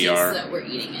rate we quantities are. that we're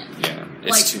eating it. Yeah,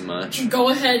 it's Like, too much. Go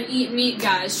ahead, eat meat,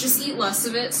 guys. Just eat less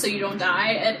of it so you don't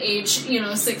die at age,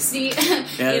 60.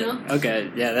 yeah, you know? okay,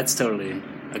 yeah, that's totally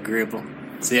agreeable.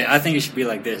 See, I think it should be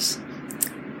like this.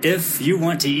 If you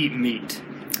want to eat meat,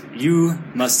 you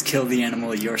must kill the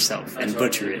animal yourself I and totally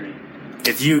butcher agree. it.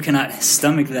 If you cannot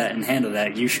stomach that and handle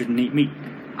that, you shouldn't eat meat.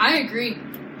 I agree.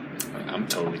 I'm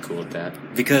totally cool with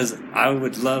that. Because I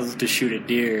would love to shoot a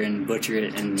deer and butcher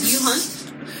it and... Do you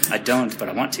hunt? I don't, but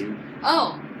I want to.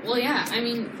 Oh, well, yeah. I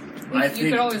mean, I you think-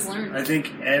 could always learn. I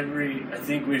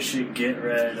think we should get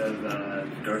rid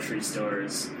of grocery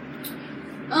stores.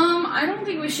 I don't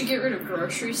think we should get rid of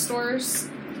grocery stores,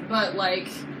 but, like,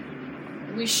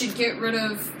 we should get rid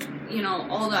of,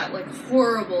 all that, like,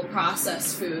 horrible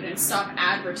processed food and stop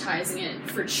advertising it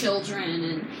for children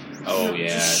and Oh, yeah.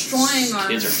 destroying our...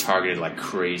 Kids are targeted like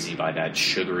crazy by that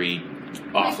sugary,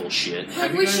 awful shit. Like,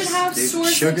 Have you we guys- should have dude,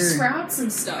 stores sugar- like Sprouts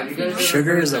and stuff. Have you you guys know? ever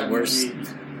Sugar heard is of the that worst. movie?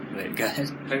 Wait, go ahead.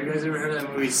 Have you guys ever heard of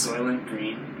that movie Soylent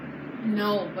Green?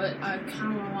 No, but I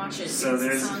kind of want to watch it. So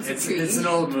because it sounds it's intriguing. an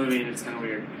old movie and it's kind of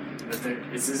weird. But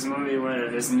it's this movie where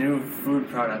this new food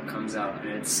product comes out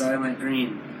and it's Soylent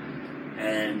Green,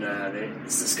 and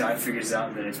this guy figures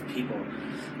out that it's people.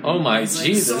 Oh my It's like,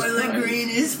 Jesus. Soylent Christ. Green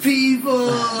is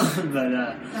people.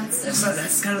 But That's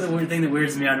that's kind of the weird thing that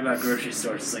weirds me out about grocery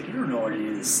stores. It's like you don't know what any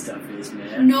of this stuff is,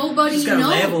 man. Nobody It's got knows. a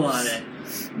label on it.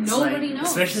 It's Nobody like- knows.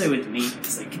 Especially with meat.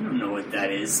 It's like, you don't know what that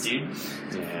is, dude.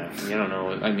 Yeah, you don't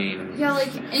know. I mean, Yeah,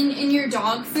 like in your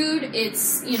dog food,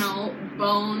 it's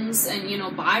bones and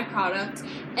byproduct,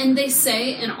 and they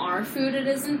say in our food it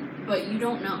isn't, but you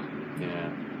don't know. yeah.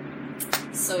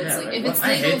 So it's Yeah, like like, if it's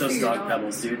I legal hate for those your dog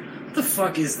pebbles, dude. What the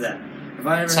fuck is that? If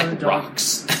I ever It's have a like dog,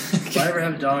 rocks. if I ever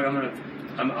have a dog,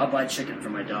 I'll buy chicken for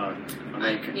my dog. I'll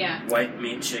make yeah. white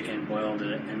meat chicken, boiled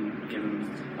it, and give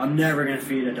him. I'm never gonna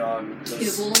feed a dog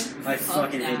those. Kibble. I Fuck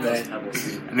fucking hate that. those pebbles,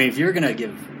 dude. I mean, if you were gonna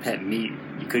give pet meat,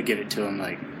 you could give it to them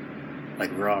like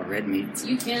raw red meat.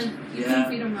 You can Yeah.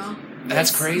 feed them raw.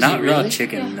 That's crazy. Not raw really?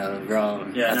 chicken, raw.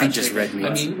 Yeah, I not think just chicken. red meat.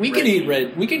 I mean, we Red can eat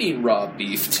meat. we can eat raw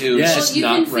beef too. Yeah. It's Well, just you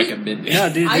not can feed- recommended. no,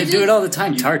 dude, I they do did- it all the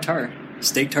time. You- Tartar,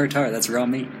 steak tartar. That's raw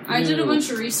meat. I did a Ew. bunch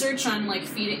of research on like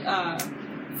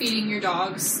feeding your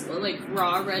dogs like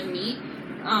raw red meat,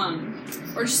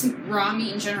 or just raw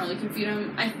meat in general. You can feed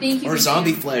them. I think you Or can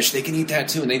zombie feed flesh, they can eat that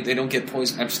too, and they don't get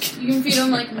poisoned. I'm just kidding. You can feed them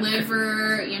like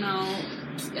liver,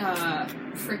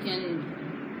 freaking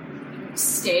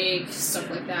steak, stuff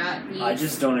like that. Meat. I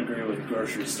just don't agree with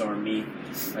grocery store meat.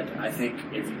 I think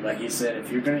if, like you said,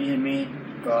 if you're gonna eat meat,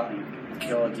 go out and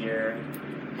kill a deer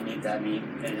and eat that meat,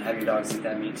 and have your dogs eat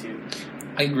that meat too.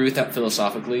 I agree with that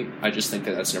philosophically. I just think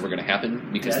that that's never going to happen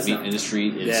because That's the meat not- industry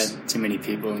is Too many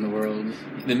people in the world.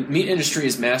 the meat industry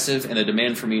is massive and the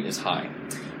demand for meat is high.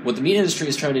 What the meat industry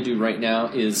is trying to do right now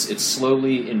is it's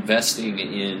slowly investing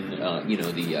in the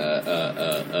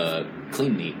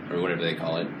clean meat or whatever they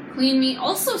call it. Clean meat.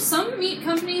 Also, some meat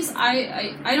companies,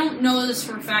 I don't know this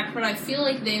for a fact, but I feel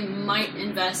like they might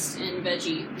invest in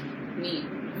veggie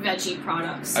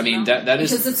products. I mean, you know? that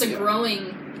is because it's a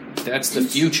growing. that's the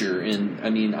future, and I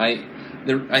mean I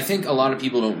think a lot of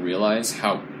people don't realize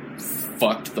how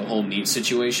fucked the whole meat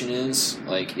situation is.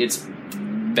 Like it's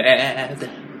bad.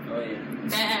 Oh yeah,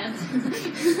 Bad.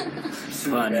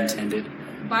 super Pun bad. intended.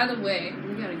 By the way,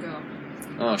 we gotta go.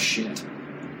 Oh shit.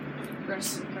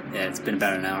 Yeah, it's been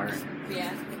about an hour.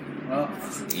 Yeah. Well,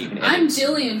 You can I'm edit.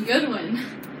 Jillian Goodwin.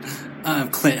 I'm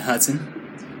Clint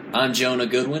Hudson. I'm Jonah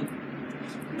Goodwin.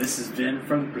 this has been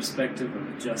From the Perspective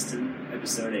of Justin,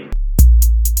 episode 8.